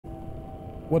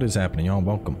What is happening, y'all?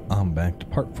 Welcome on back to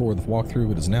part 4 of the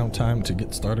walkthrough. It is now time to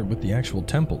get started with the actual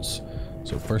temples.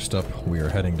 So first up, we are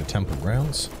heading to temple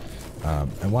grounds.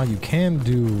 And while you can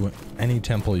do any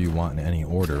temple you want in any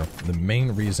order, the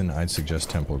main reason I'd suggest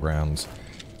temple grounds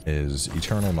is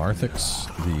Eternal Narthex,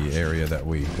 the area that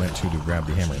we went to grab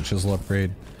the hammer and chisel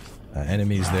upgrade.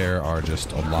 Enemies there are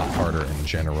just a lot harder in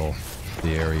general.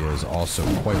 The area is also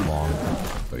quite long.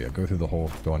 So yeah, go through the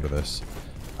hole, go into this.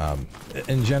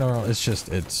 In general,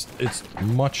 it's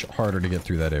much harder to get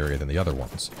through that area than the other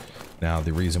ones. Now,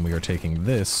 the reason we are taking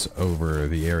this over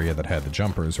the area that had the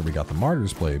jumpers, where we got the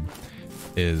Martyr's Blade,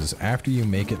 is after you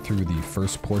make it through the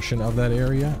first portion of that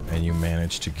area and you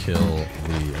manage to kill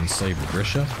the enslaved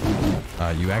Grisha,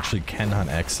 you actually cannot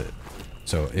exit.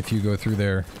 So if you go through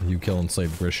there, you kill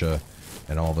enslaved Grisha,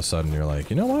 and all of a sudden you're like,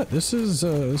 you know what, this is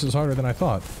harder than I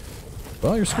thought.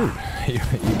 Well, you're screwed. You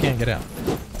can't get out.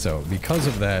 So because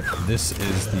of that, this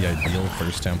is the ideal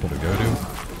first temple to go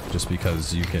to, just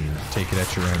because you can take it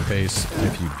at your own pace.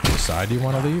 If you decide you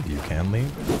want to leave, you can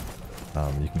leave.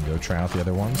 You can go try out the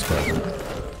other ones, but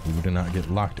you do not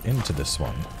get locked into this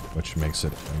one, which makes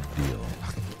it ideal.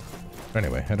 But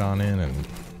anyway, head on in and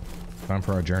time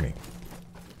for our journey.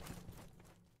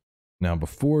 Now,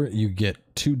 before you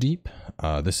get too deep,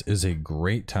 this is a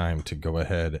great time to go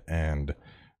ahead and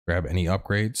grab any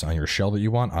upgrades on your shell that you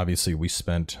want. Obviously, we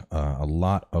spent a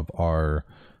lot of our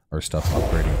stuff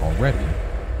upgrading already,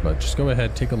 but just go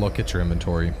ahead, take a look at your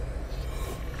inventory.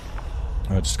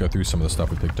 Just go through some of the stuff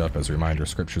we picked up. As a reminder,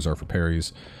 scriptures are for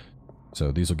parries,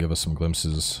 so these will give us some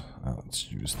glimpses.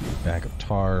 Let's use the bag of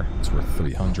tar. It's worth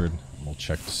 300. We'll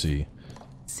check to see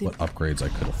what upgrades I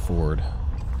could afford.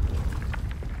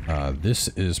 This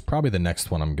is probably the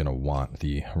next one I'm gonna want,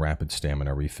 the rapid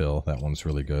stamina refill. That one's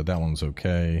really good. That one's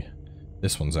okay.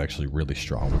 This one's actually really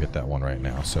strong. We'll get that one right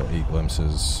now. So 8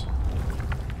 glimpses.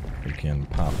 We can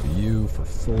pop you for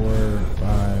 4,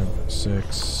 5,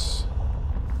 6,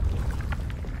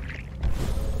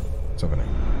 7, 8.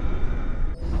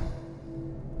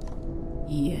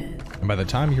 Yeah. And by the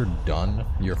time you're done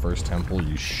your first temple,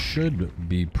 you should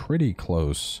be pretty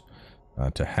close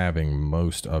to having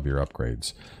most of your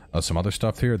upgrades. Some other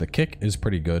stuff here. The kick is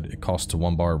pretty good. It costs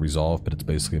 1 bar resolve, but it's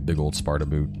basically a big old Sparta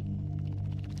boot.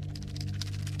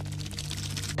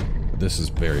 This is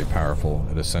very powerful.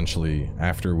 It essentially,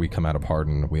 after we come out of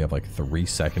harden, we have like 3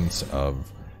 seconds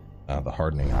of the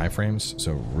hardening iframes.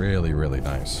 So really, really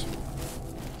nice.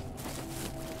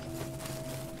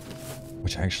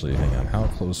 Which actually, hang on, how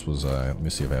close was I? Let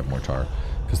me see if I have more tar.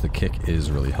 Because the kick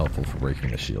is really helpful for breaking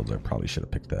the shields. I probably should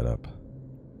have picked that up.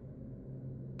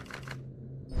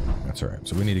 That's alright.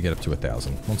 So we need to get up to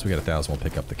 1,000. Once we get 1,000, we'll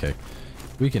pick up the kick.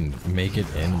 We can make it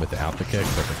in without the kick,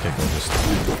 but the kick will just...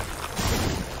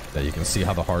 Yeah, you can see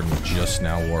how the harden just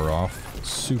now wore off. It's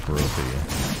super OP.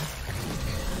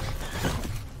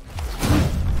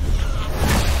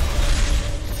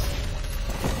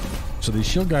 So these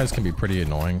shield guys can be pretty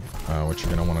annoying. What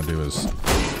you're going to want to do is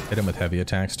hit them with heavy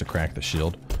attacks to crack the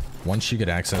shield. Once you get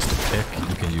access to kick,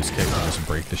 you can use kick to just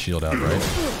break the shield outright.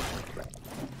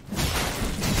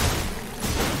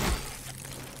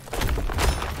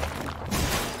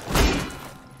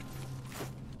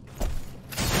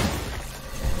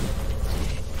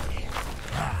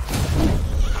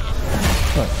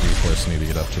 But you of course need to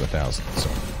get up to 1,000. So,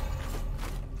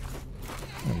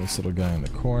 and this little guy in the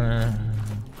corner.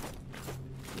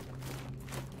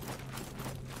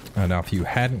 Now, if you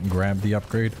hadn't grabbed the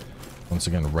upgrade, once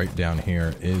again, right down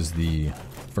here is the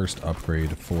first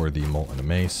upgrade for the Molten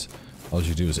Mace. All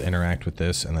you do is interact with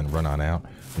this and then run on out.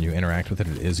 When you interact with it,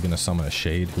 it is going to summon a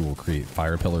shade who will create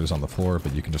fire pillars on the floor,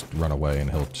 but you can just run away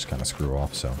and he'll just kind of screw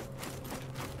off, so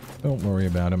don't worry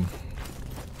about him.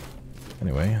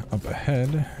 Anyway, up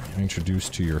ahead, you're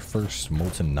introduced to your first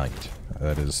Molten Knight.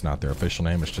 That is not their official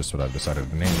name, it's just what I've decided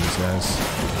to name these guys.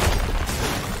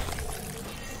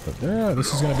 But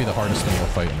this is going to be the hardest thing we'll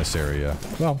fight in this area.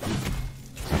 Well,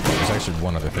 there's actually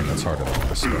one other thing that's harder than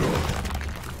this.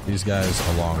 These guys,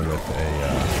 along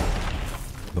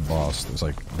with the boss, there's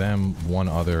like them, one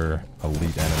other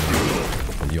elite enemy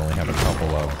that you only have a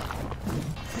couple of.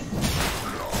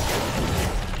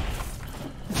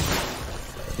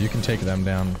 If you can take them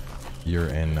down, you're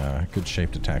in good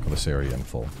shape to tackle this area in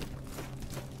full.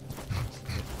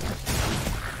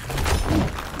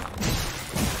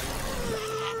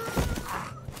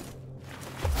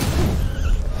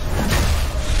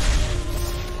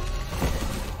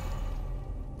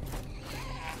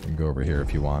 Go over here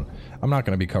if you want. I'm not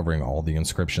going to be covering all the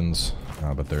inscriptions,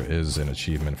 but there is an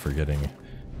achievement for getting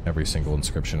every single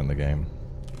inscription in the game.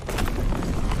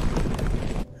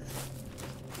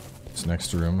 This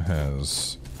next room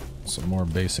has some more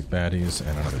basic baddies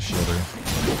and another shielder.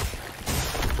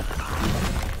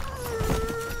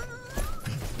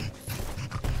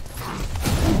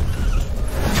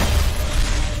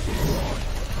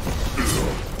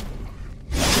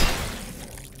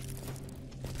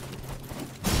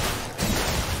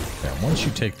 Once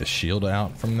you take the shield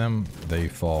out from them, they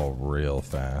fall real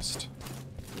fast.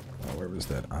 Oh, where was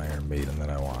that Iron Maiden that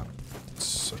I want?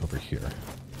 It's over here.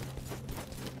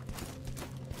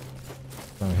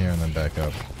 From here and then back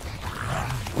up.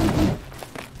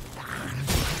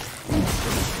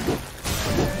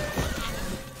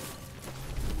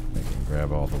 I can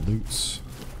grab all the loots.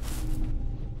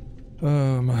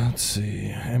 Let's see.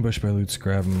 Ambush by loots,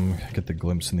 grab them, get the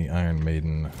glimpse in the Iron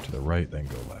Maiden to the right, then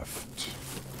go left.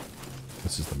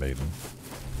 This is the Maiden.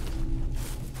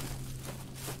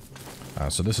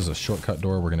 So this is a shortcut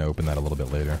door. We're going to open that a little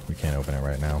bit later. We can't open it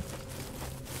right now.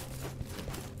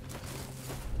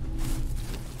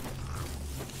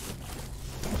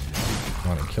 I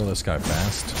want to kill this guy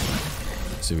fast.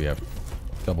 Let's see, we have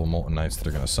double Molten Knights that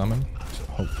are going to summon. So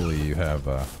hopefully you have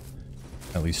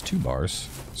at least 2 bars.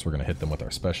 So we're going to hit them with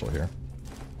our special here.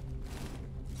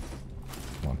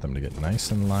 Want them to get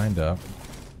nice and lined up.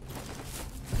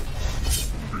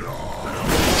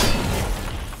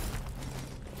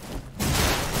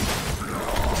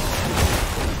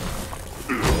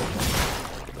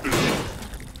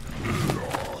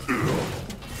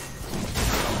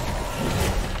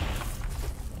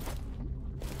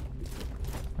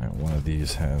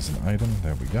 Has an item.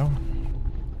 There we go.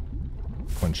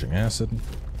 Quenching Acid.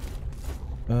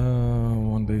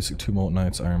 1 basic, 2 Molten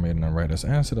Knights, Iron Maiden on right has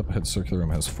Acid. Up ahead, Circular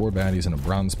Room has 4 baddies and a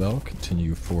Bronze Bell.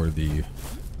 Continue for the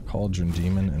Cauldron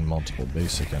Demon and multiple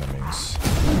basic enemies.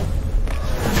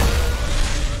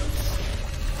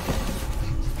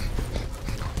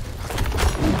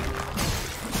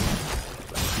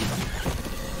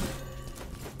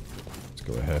 Let's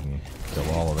go ahead and kill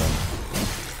all of them.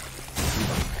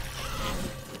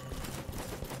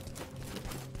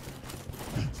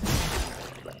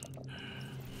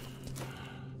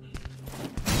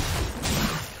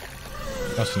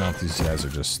 Must not these guys are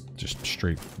just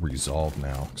straight resolve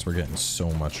now, because we're getting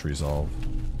so much resolve.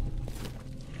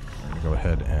 I'm gonna go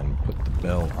ahead and put the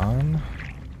bell on.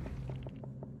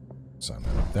 Sign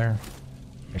that up there.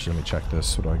 Actually, let me check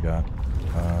this. What do I got?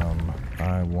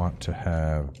 I want to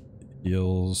have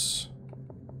heals.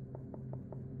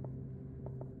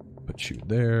 Put you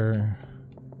there.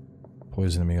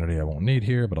 Poison immunity I won't need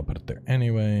here, but I'll put it there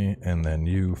anyway. And then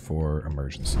you for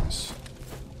emergencies.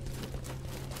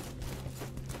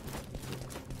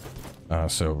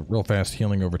 So real fast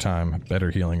healing over time, better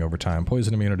healing over time,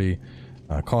 poison immunity,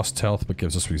 costs health but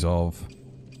gives us resolve.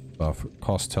 Buff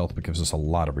costs health but gives us a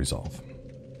lot of resolve.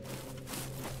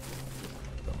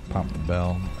 So pop the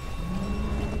bell.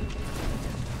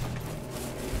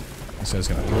 This guy's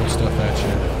gonna throw stuff at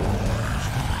you.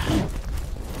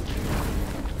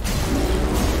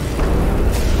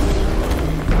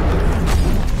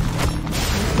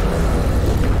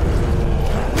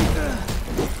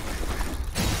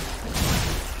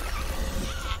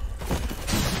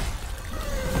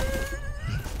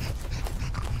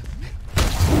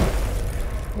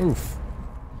 Oof.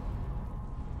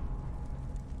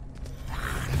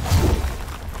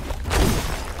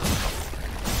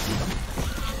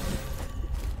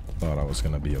 Thought I was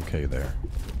gonna be okay there.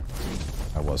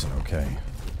 I wasn't okay.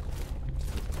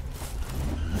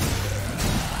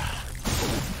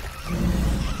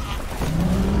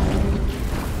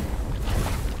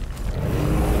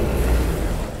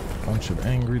 Bunch of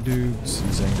angry dudes.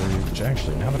 He's angry. Which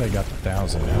actually, now that I got the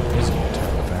 1,000 out, he's gonna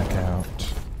turn it back out.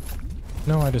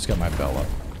 No, I just got my bell up.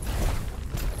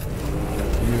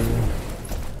 You.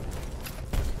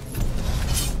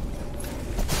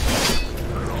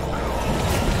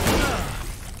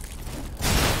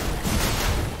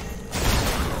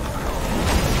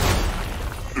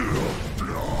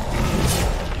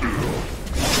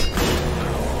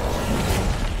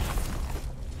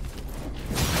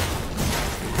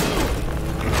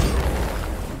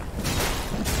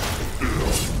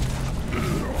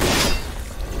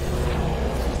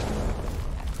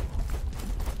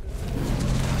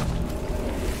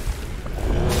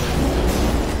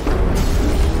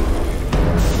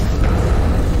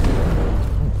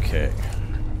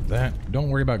 Don't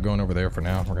worry about going over there for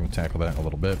now. We're going to tackle that in a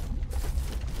little bit.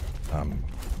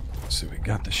 Let's see, we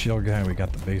got the shield guy, we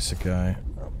got the basic guy.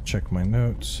 I'll check my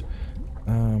notes.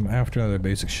 After the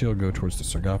basic shield, go towards the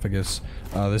sarcophagus.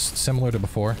 This, similar to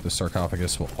before, the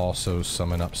sarcophagus will also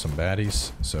summon up some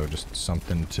baddies, so just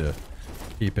something to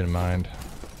keep in mind.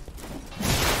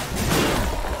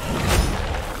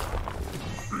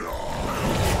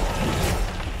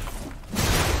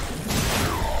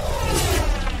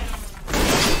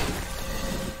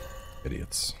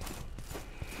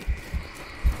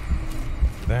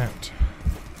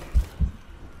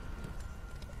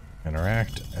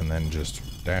 and just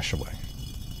dash away.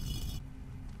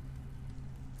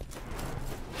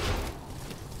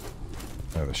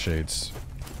 Oh, the shades.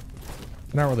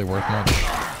 They're not really worth much. Kill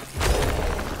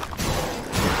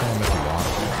them if you want.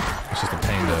 It's just a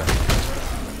pain to...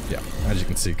 Yeah, as you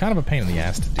can see, kind of a pain in the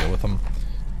ass to deal with them.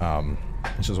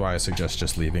 Which is why I suggest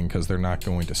just leaving, because they're not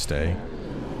going to stay.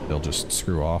 They'll just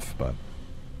screw off, but...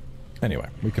 Anyway,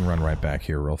 we can run right back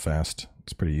here real fast.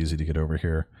 It's pretty easy to get over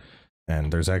here.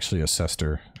 And there's actually a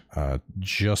Cester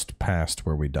just past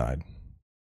where we died.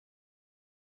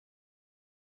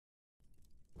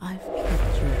 I've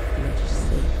kept your flesh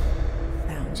safe,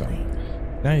 So, soundly.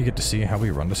 now you get to see how we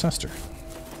run the Cester.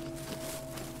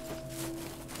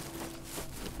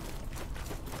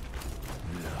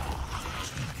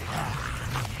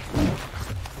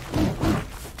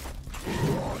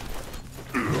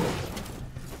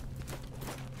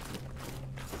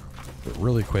 But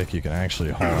really quick, you can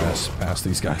actually haul ass past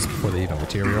these guys before they even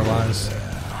materialize,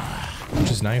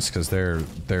 which is nice because they're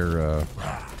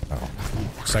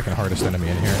second hardest enemy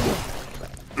in here.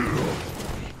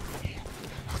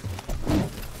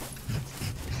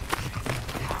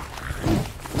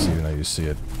 So even though you see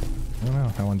it, I don't know,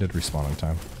 that one did respawn in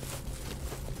time.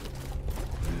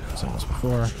 Same as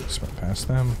before, just went past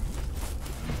them.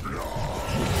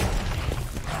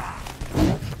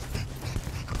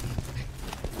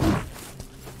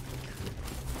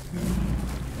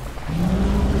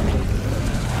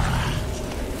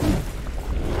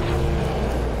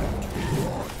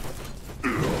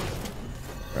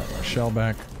 Shell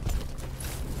back.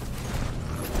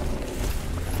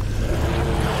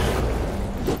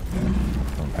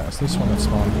 Going past this one that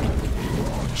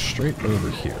spawned straight over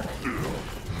here.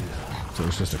 So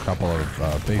there's just a couple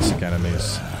of basic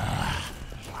enemies.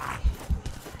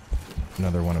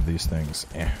 Another one of these things.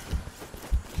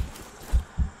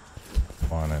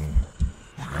 On and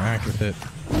interact with it.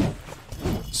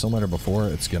 Similar to before,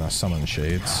 it's gonna summon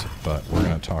shades, but we're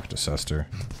gonna talk to Cester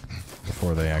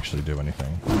before they actually do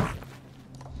anything.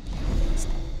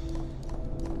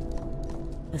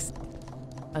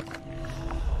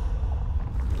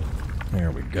 There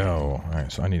we go.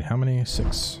 Alright, so I need how many?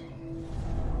 6.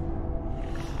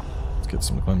 Let's get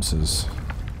some glimpses.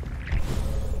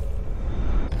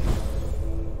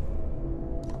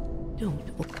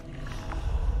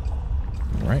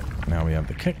 Alright, now we have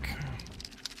the kick.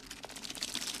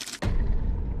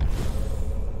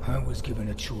 I was given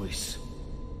a choice.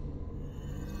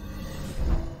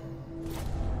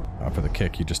 For the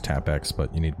kick, you just tap X,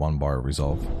 but you need 1 bar of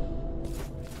resolve.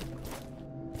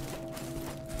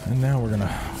 And now we're gonna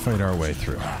fight our way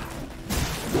through.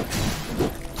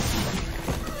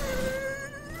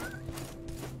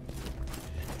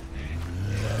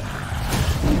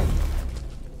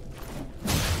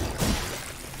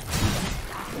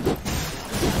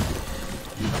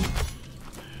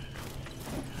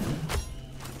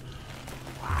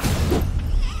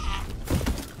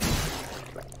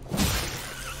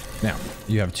 Now,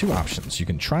 you have 2 options. You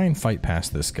can try and fight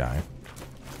past this guy,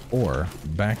 or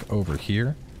back over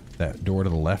here, that door to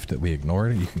the left that we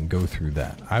ignored, you can go through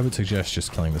that. I would suggest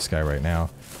just killing this guy right now.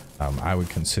 I would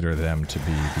consider them to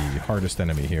be the hardest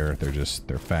enemy here.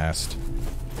 They're fast.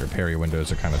 Their parry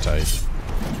windows are kind of tight.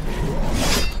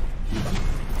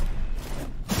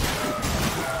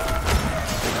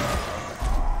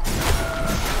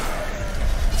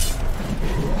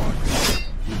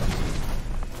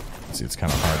 See, it's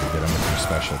kind of hard to get him with your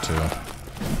special too.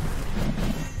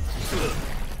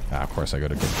 Of course I go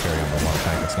to get parry on the one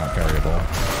attack that's not parryable.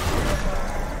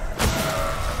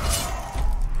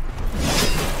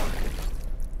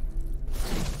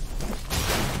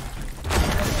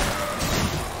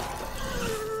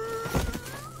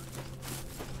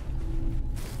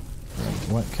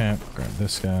 Wet cap, grab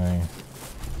this guy.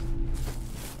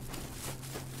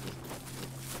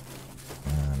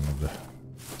 And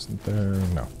isn't there?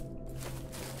 No.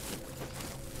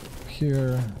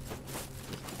 Here.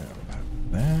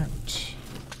 That.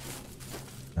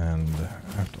 And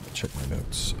I have to check my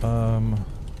notes.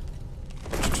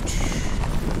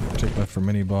 Take left for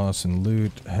mini boss and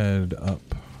loot. Head up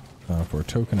for a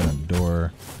token and a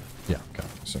door. Yeah, got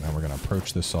it. So now we're gonna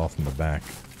approach this all from the back.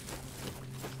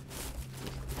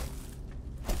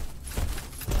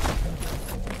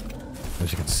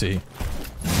 As you can see,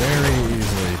 very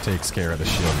easily takes care of the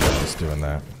shield by just doing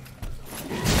that.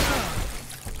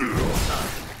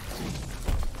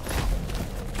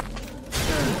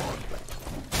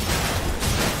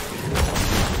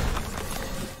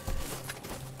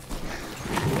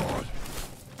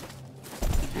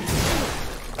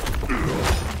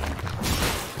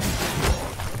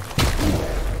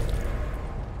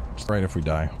 Right if we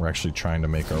die. We're actually trying to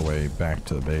make our way back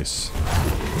to the base.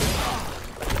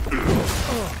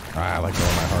 I let go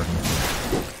of my harden.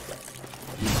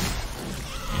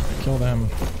 Kill them.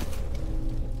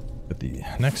 Get the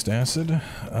next acid.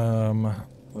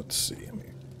 Let's see. Let me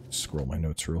scroll my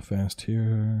notes real fast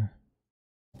here.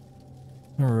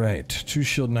 Alright, 2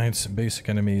 shield knights, basic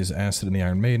enemies, acid and the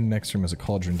Iron Maiden. Next room is a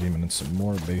cauldron demon and some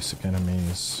more basic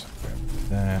enemies. Grab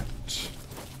that.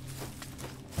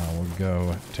 We'll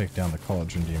go take down the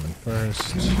cauldron demon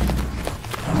first.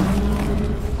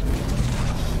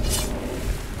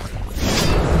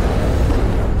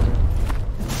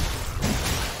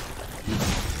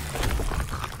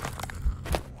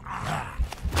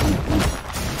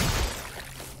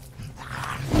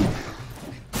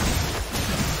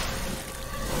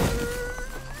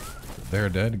 They're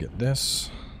dead. Get this.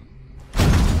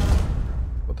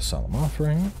 With the solemn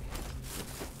offering.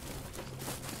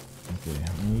 Okay,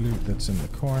 loot that's in the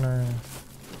corner.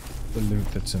 The loot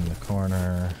that's in the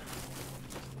corner.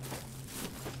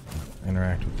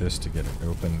 Interact with this to get it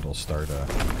open. It'll start a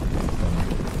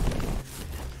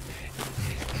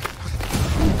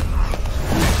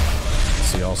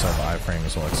so you also have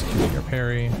iframes while executing your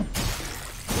parry.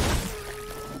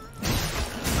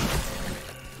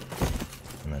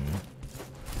 And then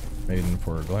Maiden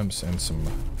for a glimpse and some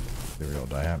ethereal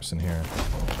diaps in here.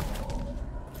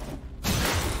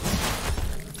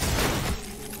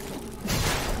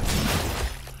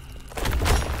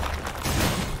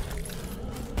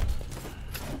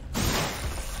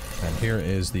 Here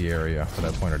is the area that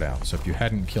I pointed out. So if you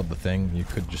hadn't killed the thing, you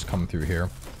could just come through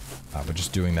here. But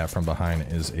just doing that from behind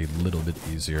is a little bit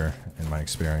easier in my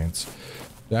experience.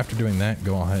 So after doing that,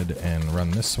 go ahead and run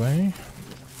this way.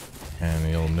 And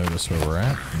you'll notice where we're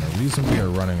at. And the reason we are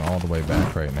running all the way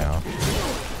back right now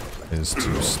is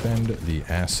to spend the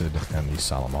acid and the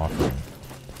solemn offering.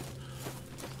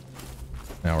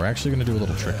 Now we're actually going to do a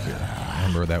little trick here.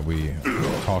 Remember that we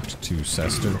talked to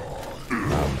Sester.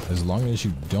 As long as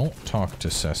you don't talk to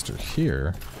Sester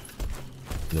here,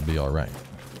 you'll be alright.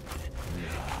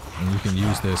 And you can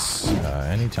use this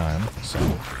anytime, so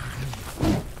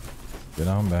get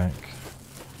on back.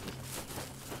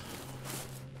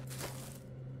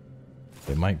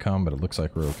 They might come, but it looks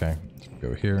like we're okay. So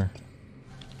go here.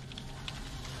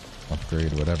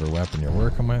 Upgrade whatever weapon you're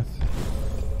working with.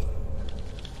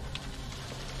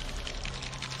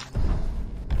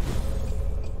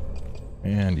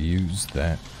 And use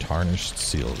that tarnished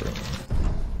seal ring.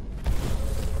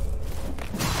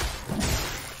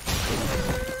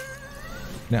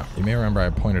 Now, you may remember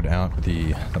I pointed out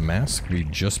the mask. We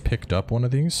just picked up one of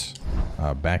these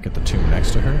back at the tomb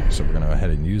next to her. So we're going to go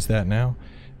ahead and use that now.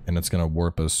 And it's going to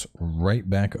warp us right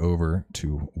back over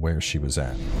to where she was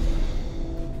at.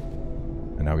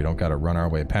 And now we don't got to run our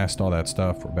way past all that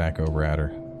stuff. We're back over at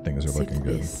her. Things are looking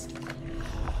good.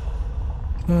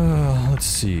 Let's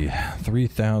see,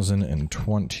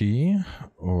 3,020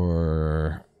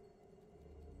 or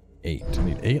 8. I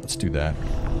need 8. Let's do that.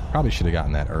 Probably should have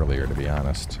gotten that earlier, to be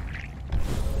honest.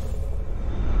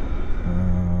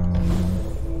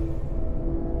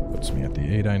 Puts me at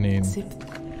the 8 I need.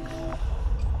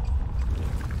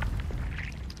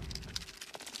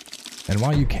 And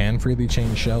while you can freely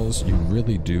change shells, you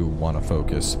really do want to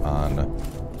focus on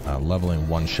leveling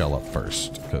one shell up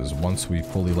first, because once we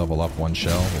fully level up one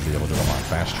shell, we'll be able to unlock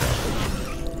fast travel.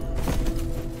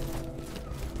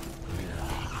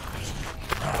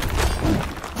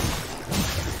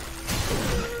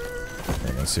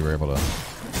 You can see we're able to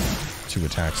 2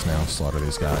 attacks now, slaughter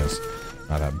these guys.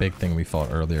 That big thing we fought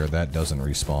earlier, that doesn't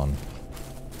respawn.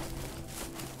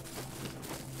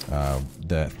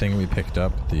 That thing we picked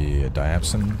up, the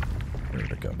diapson, where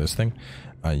did it go? This thing.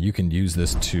 You can use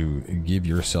this to give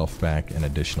yourself back an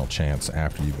additional chance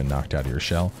after you've been knocked out of your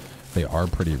shell. They are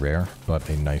pretty rare, but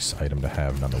a nice item to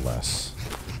have nonetheless.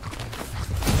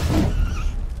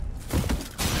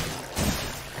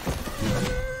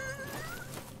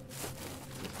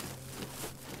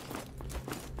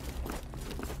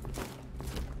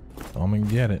 Come and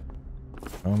get it.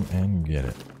 Come and get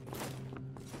it.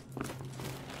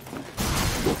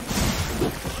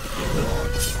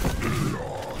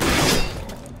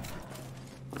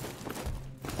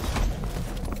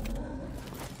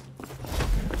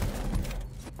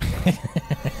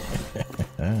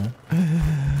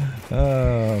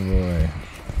 Oh boy.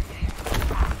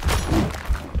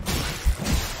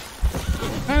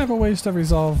 Kind of a waste of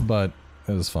resolve, but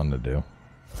it was fun to do.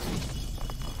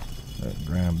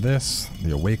 Grab this.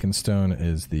 The Awaken stone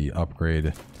is the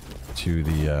upgrade to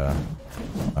the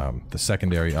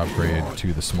secondary upgrade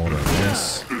to the smoldering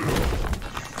mace.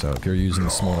 So if you're using the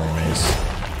smoldering mace,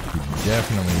 You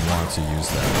definitely want to use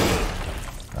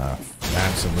that.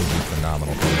 Absolutely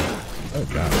phenomenal thing. Oh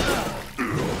god.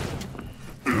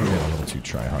 We're getting a little too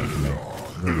try-hard for me.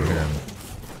 Go over here and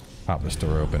pop this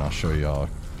door open. I'll show y'all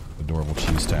adorable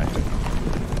cheese tactic.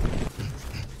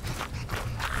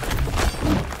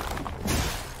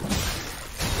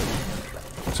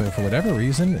 So for whatever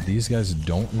reason, these guys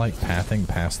don't like pathing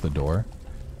past the door.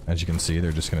 As you can see,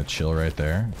 they're just going to chill right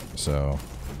there. So...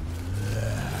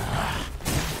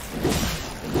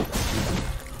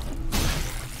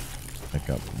 pick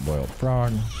up boiled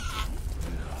frog.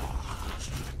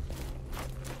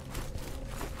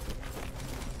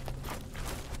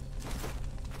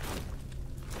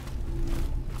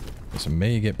 This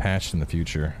may get patched in the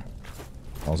future.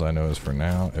 All I know is for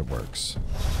now, it works.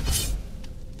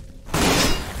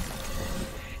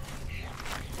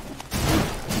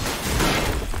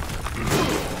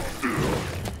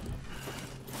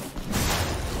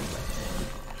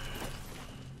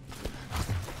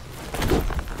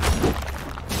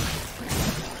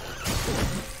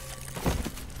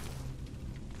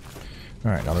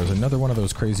 Alright, now there's another one of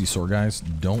those crazy sword guys.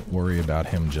 Don't worry about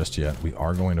him just yet. We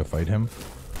are going to fight him.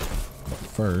 But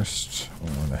first,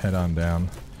 we're going to head on down.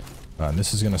 And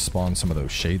this is going to spawn some of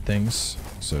those shade things.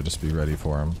 So just be ready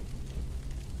for them.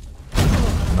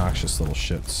 Obnoxious little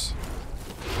shits.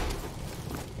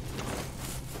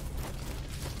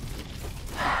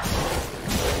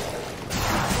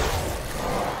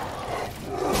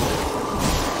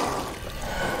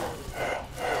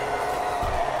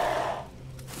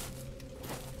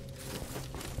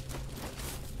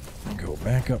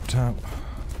 Back up top.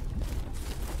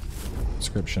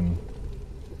 Description.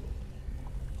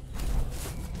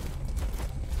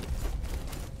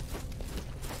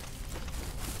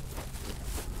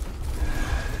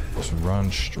 Just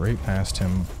run straight past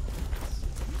him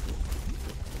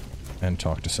and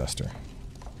talk to Sester.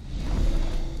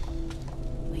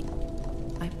 Wait,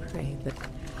 I pray that...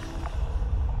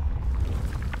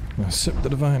 Now sip the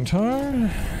divine tar,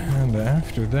 and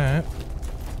after that,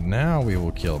 now we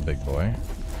will kill Big Boy.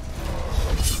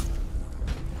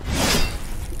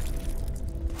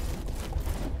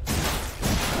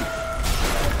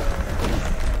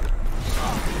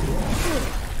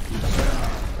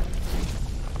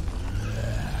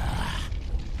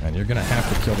 And you're gonna have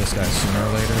to kill this guy sooner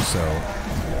or later, so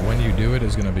when you do it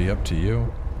is gonna be up to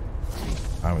you.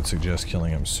 I would suggest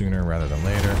killing him sooner rather than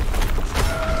later.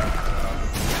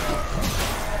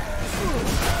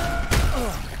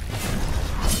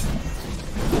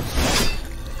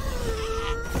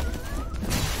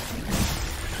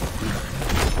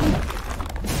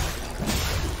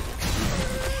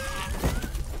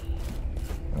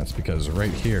 Because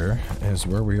right here is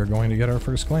where we are going to get our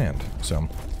first gland. So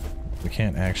we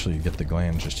can't actually get the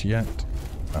gland just yet.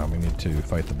 We need to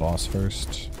fight the boss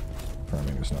first.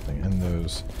 Confirming there's nothing in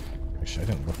those. Actually, I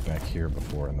didn't look back here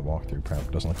before in the walkthrough. Probably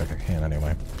doesn't look like I can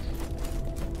anyway.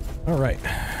 Alright.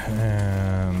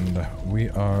 And we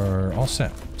are all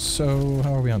set. So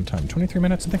how are we on time? 23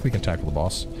 minutes? I think we can tackle the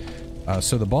boss.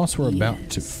 So the boss we're about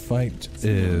to fight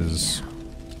is...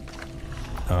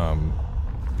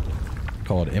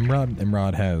 called Imrod.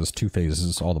 Imrod has 2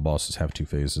 phases. All the bosses have 2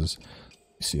 phases.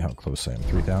 You see how close I am.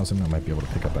 3,000. I might be able to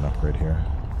pick up an upgrade here.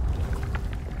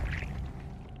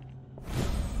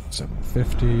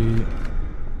 750.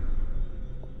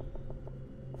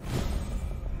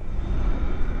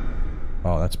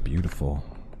 Oh, that's beautiful.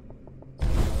 Can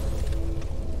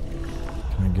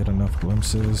I get enough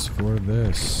glimpses for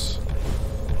this?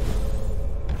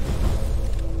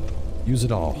 Use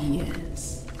it all.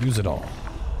 Yes. Use it all.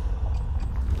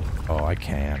 Oh, I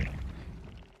can.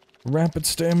 Rapid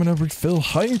stamina refill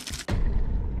hype.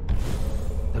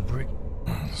 The brick.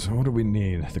 So what do we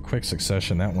need? The quick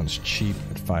succession. That one's cheap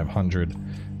at 500.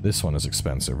 This one is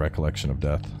expensive. Recollection of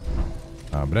death.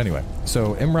 But anyway,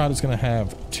 so Imrod is going to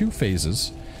have 2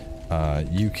 phases.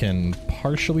 You can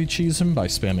partially cheese him by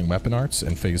spamming weapon arts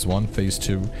in phase 1. Phase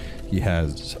 2, he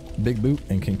has big boot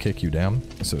and can kick you down,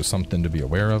 so something to be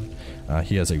aware of.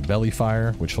 He has a belly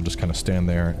fire, which he'll just kind of stand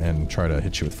there and try to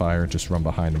hit you with fire. Just run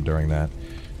behind him during that.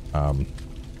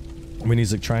 When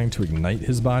he's like trying to ignite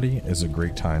his body is a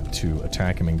great time to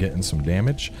attack him and get in some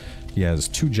damage. He has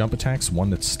 2 jump attacks, one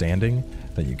that's standing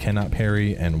that you cannot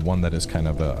parry, and one that is kind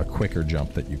of a quicker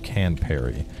jump that you can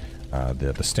parry.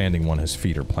 The standing one, his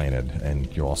feet are planted,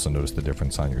 and you'll also notice the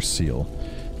difference on your seal.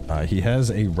 He has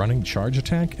a running charge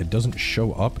attack. It doesn't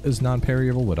show up as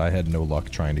non-parryable, but I had no luck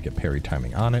trying to get parry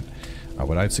timing on it.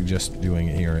 What I'd suggest doing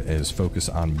here is focus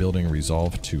on building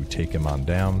resolve to take him on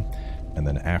down, and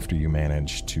then after you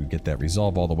manage to get that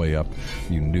resolve all the way up,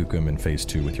 you nuke him in phase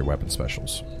 2 with your weapon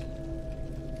specials.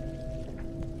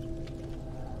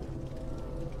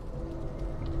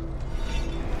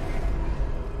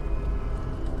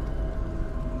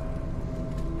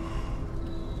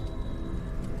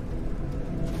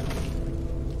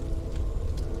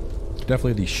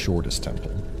 Definitely the shortest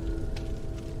temple.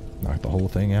 Knock the whole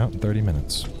thing out in 30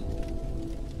 minutes.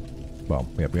 Well,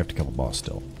 we have to kill the boss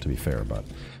still, to be fair, but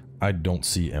I don't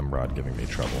see Emerald giving me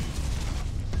trouble.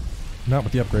 Not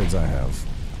with the upgrades I have.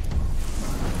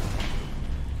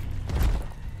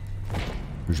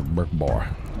 Here's your brick bar.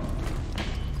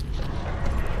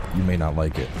 You may not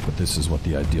like it, but this is what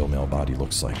the ideal male body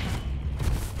looks like.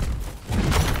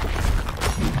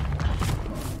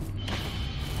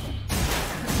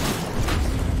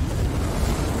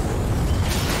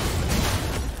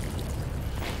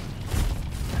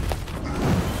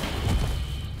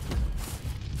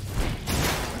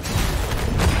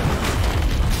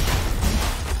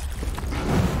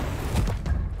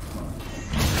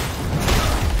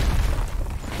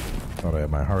 Thought I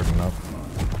had my harden up.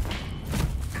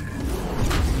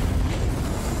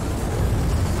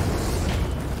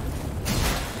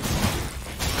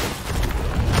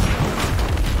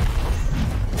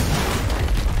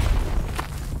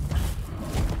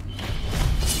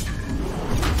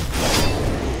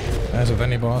 As with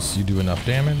any boss, you do enough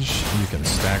damage, you can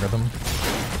stagger them.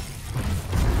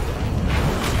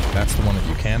 That's the one that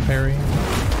you can parry.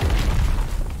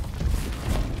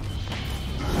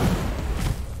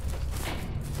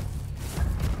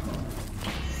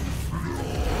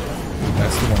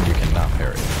 That's the one you cannot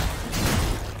parry.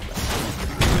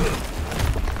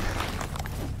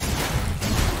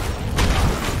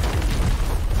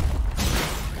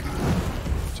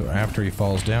 So after he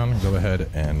falls down, go ahead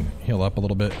and heal up a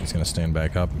little bit. He's going to stand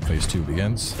back up and phase 2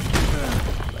 begins.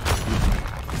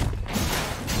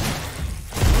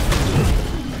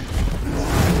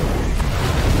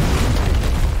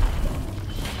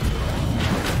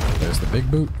 There's the big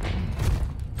boot.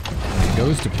 When he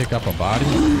goes to pick up a body,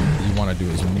 you want to do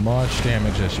as much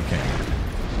damage as you can.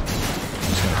 I'm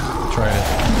just going to try to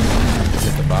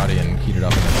hit the body and heat it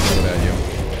up and then throw it at you.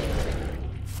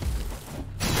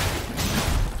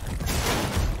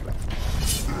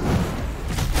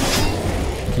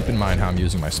 Keep in mind how I'm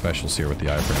using my specials here with the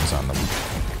iframes on them.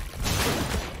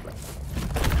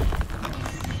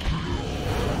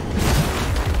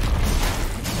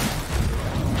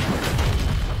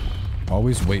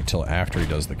 Always wait till after he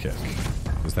does the kick,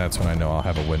 because that's when I know I'll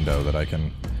have a window that I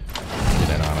can get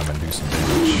in on him and do some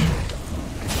damage.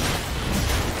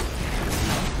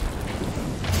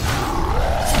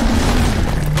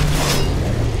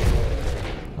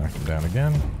 Knock him down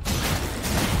again.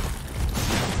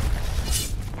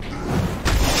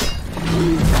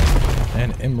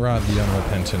 And Imrod the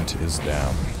Unrepentant is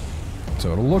down.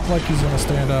 So it'll look like he's going to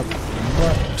stand up,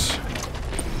 but...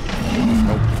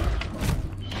 Nope.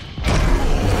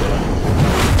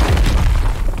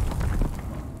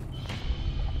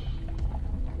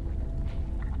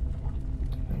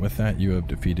 And with that, you have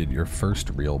defeated your first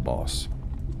real boss.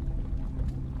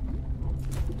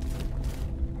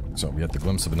 So we have the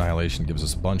Glimpse of Annihilation, gives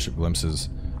us a bunch of glimpses.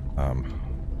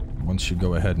 Once you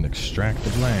go ahead and extract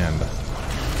the gland,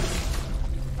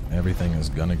 everything is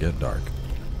gonna get dark.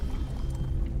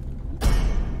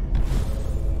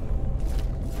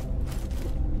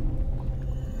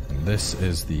 And this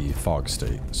is the fog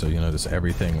state. So you notice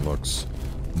everything looks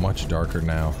much darker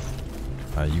now.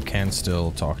 You can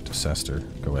still talk to Sester.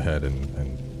 Go ahead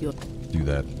and do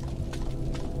that.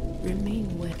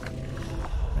 Remain wet.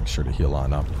 Make sure to heal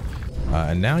on up.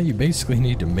 And now you basically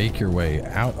need to make your way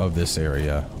out of this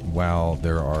area while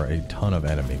there are a ton of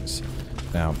enemies.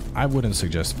 Now, I wouldn't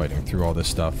suggest fighting through all this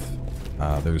stuff.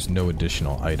 There's no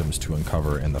additional items to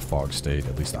uncover in the fog state.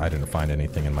 At least I didn't find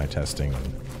anything in my testing.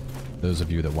 And those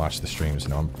of you that watch the streams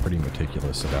know I'm pretty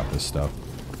meticulous about this stuff.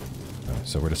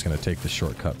 So we're just going to take the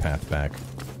shortcut path back.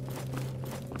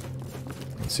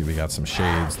 Let's see, we got some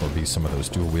shades. There'll be some of those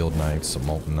dual-wield knights, some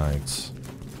molten knights.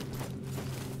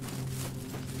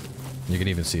 You can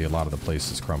even see a lot of the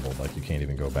places crumbled, like you can't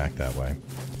even go back that way.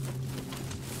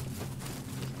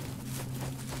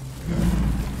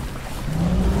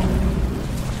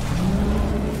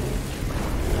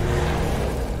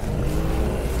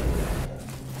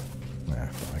 Nah,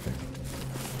 I can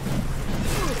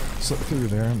slip through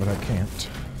there, but I can't.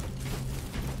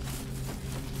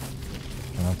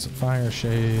 Lots of fire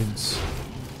shades.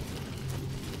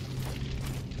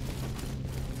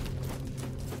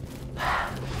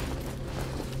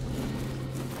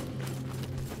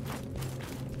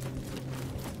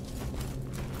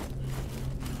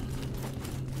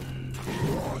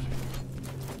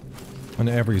 And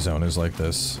every zone is like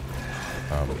this.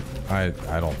 I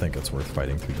don't think it's worth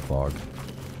fighting through the fog,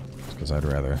 because I'd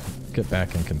rather get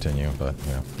back and continue. But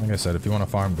yeah, like I said, if you want to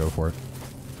farm, go for it.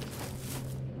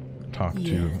 Talk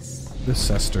to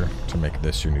this Sester to make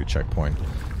this your new checkpoint.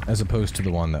 as opposed to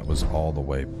the one that was all the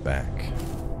way back.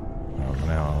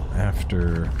 Now,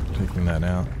 after taking that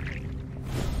out,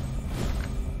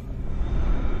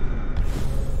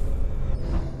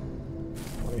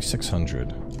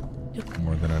 $2,600.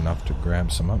 More than enough to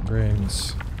grab some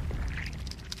upgrades.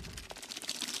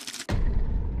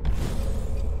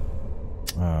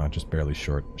 Just barely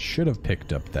short. Should have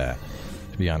picked up that.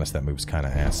 To be honest, that move's kind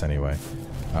of ass anyway.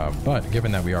 But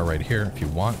given that we are right here, if you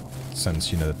want,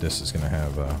 since you know that this is going to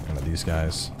have one of these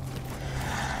guys.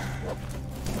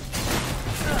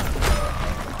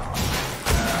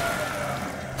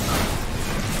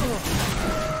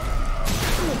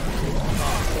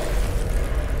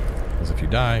 Because if you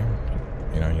die,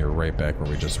 you know, you're right back where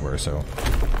we just were, so...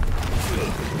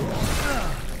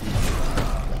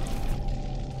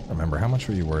 Remember, how much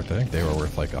were you worth? I think they were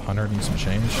worth like 100 and some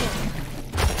change.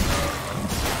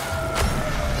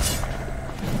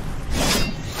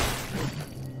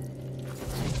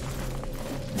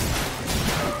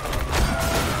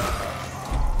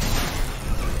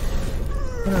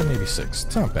 $186.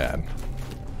 It's not bad.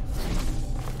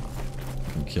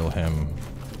 I can kill him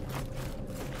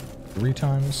 3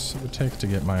 times it would take to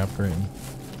get my upgrade.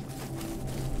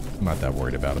 I'm not that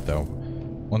worried about it though.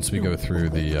 Once we go through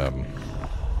the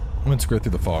once we go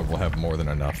through the fog, we'll have more than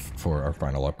enough for our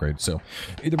final upgrade. So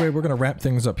either way, we're going to wrap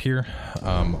things up here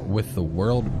with the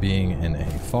world being in a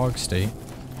fog state,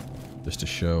 just to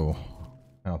show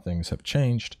how things have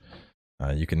changed.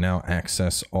 You can now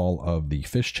access all of the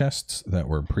fish chests that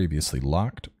were previously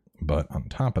locked, but on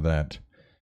top of that,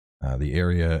 the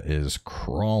area is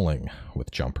crawling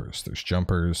with jumpers. There's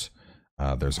jumpers,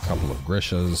 there's a couple of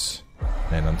grishas,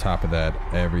 and on top of that,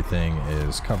 everything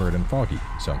is covered in foggy.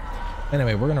 So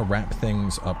anyway, we're going to wrap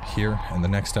things up here. In the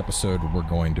next episode, we're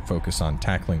going to focus on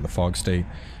tackling the fog state,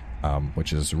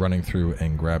 which is running through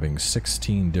and grabbing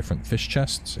 16 different fish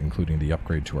chests, including the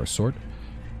upgrade to our sword.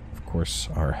 Of course,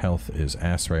 our health is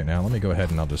ass right now. Let me go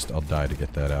ahead and I'll die to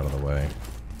get that out of the way.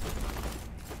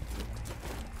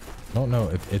 I don't know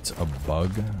if it's a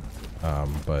bug,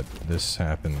 but this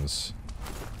happens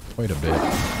quite a bit.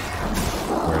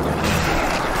 Where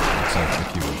it's like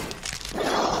if you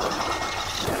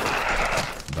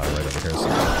die right over here, so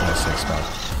nice safe spot.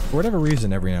 For whatever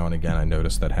reason, every now and again, I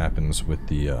notice that happens with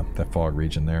the that fog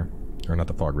region there. Or not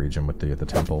the fog region, with the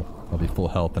temple. I'll be full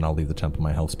health and I'll leave the temple,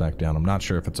 my health's back down. I'm not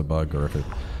sure if it's a bug or if it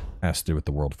has to do with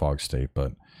the world fog state,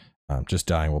 but just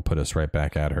dying will put us right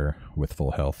back at her with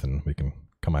full health and we can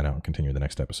come on out and continue the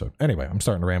next episode. Anyway, I'm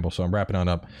starting to ramble, so I'm wrapping on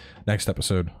up. Next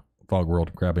episode, Fog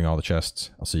World, grabbing all the chests.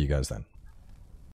 I'll see you guys then.